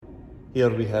Here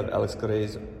we have Alex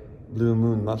Gray's Blue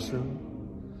Moon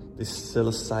Mushroom, the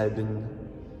psilocybin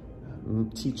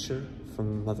teacher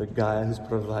from Mother Gaia, who's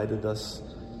provided us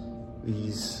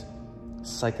these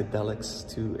psychedelics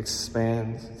to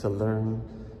expand, to learn,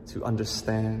 to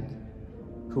understand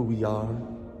who we are,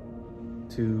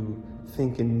 to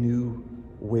think in new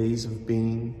ways of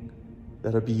being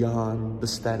that are beyond the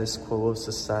status quo of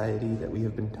society that we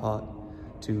have been taught,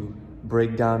 to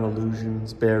break down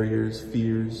illusions, barriers,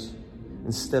 fears,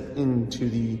 and step into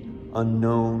the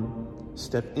unknown,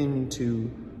 step into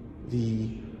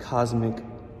the cosmic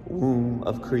womb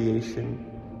of creation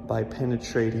by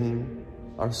penetrating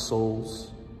our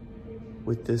souls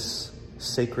with this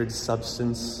sacred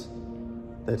substance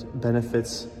that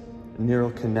benefits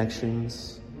neural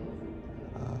connections,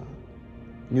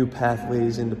 new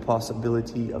pathways into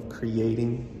possibility of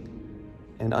creating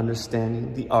and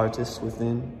understanding the artist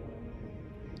within,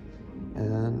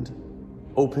 and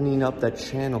opening up that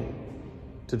channel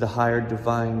to the higher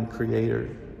divine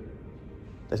creator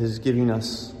that is giving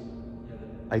us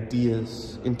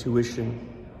ideas, intuition,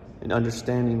 and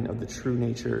understanding of the true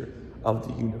nature of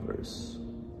the universe.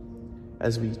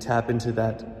 As we tap into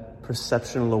that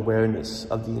perceptual awareness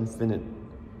of the infinite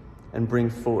and bring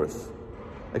forth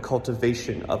a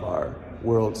cultivation of our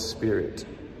world spirit,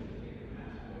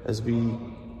 as we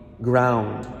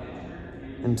ground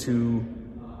into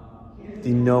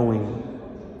the knowing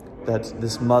that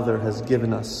this mother has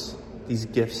given us these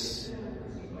gifts,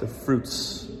 the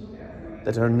fruits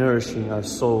that are nourishing our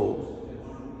soul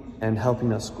and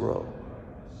helping us grow.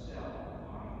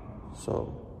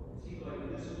 So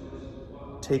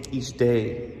take each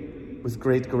day with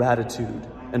great gratitude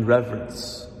and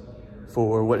reverence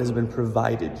for what has been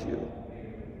provided you,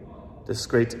 this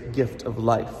great gift of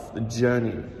life, the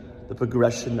journey, the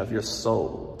progression of your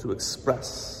soul to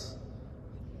express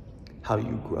how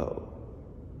you grow.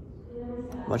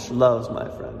 Much love, my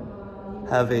friend.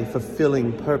 Have a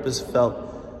fulfilling,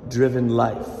 purpose-felt, driven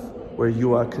life where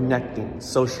you are connecting,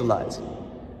 socializing,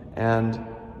 and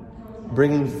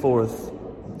bringing forth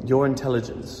your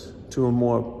intelligence to a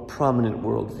more prominent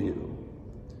worldview.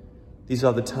 These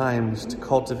are the times to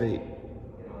cultivate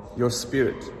your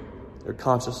spirit, your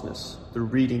consciousness, through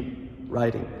reading,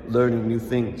 writing, learning new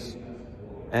things,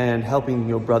 and helping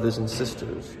your brothers and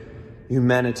sisters,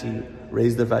 humanity,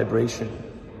 raise the vibration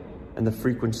and the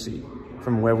frequency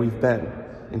from where we've been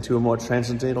into a more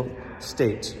transcendental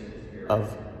state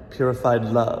of purified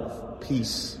love,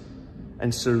 peace,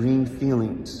 and serene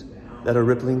feelings that are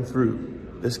rippling through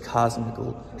this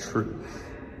cosmical truth.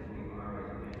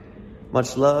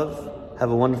 Much love.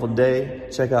 Have a wonderful day.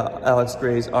 Check out Alex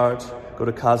Gray's art. Go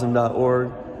to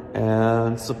cosm.org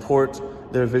and support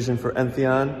their vision for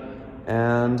Entheon.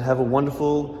 And have a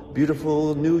wonderful,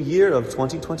 beautiful new year of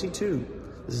 2022.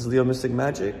 This is Leo Mystic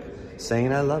Magic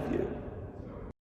saying I love you.